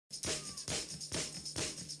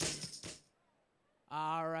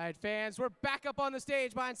right, fans, we're back up on the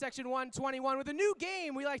stage behind section 121 with a new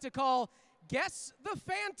game we like to call Guess the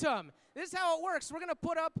Phantom. This is how it works. We're going to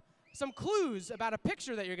put up some clues about a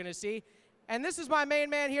picture that you're going to see. And this is my main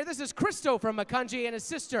man here. This is Christo from Makunji, and his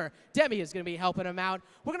sister, Demi, is going to be helping him out.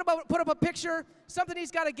 We're going to put up a picture, something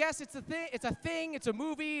he's got to guess. It's a thing, it's a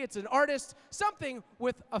movie, it's an artist, something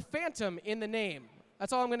with a phantom in the name.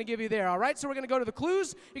 That's all I'm going to give you there, all right? So we're going to go to the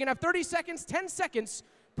clues. You're going to have 30 seconds, 10 seconds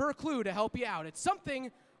per clue to help you out. It's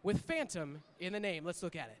something with phantom in the name. Let's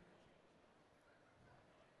look at it.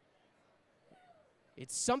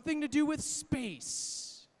 It's something to do with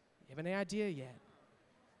space. You have any idea yet?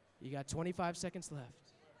 You got 25 seconds left.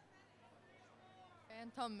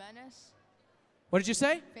 Phantom Menace. What did you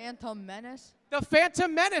say? Phantom Menace. The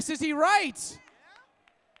Phantom Menace. Is he right?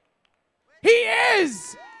 He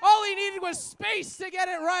is! All he needed was space to get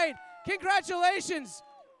it right. Congratulations.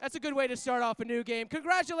 That's a good way to start off a new game.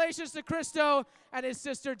 Congratulations to Christo and his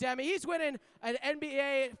sister Demi. He's winning an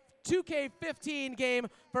NBA 2K15 game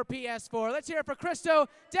for PS4. Let's hear it for Christo,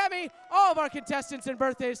 Demi, all of our contestants and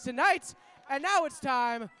birthdays tonight. And now it's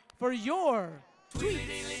time for your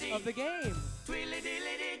tweets of the game.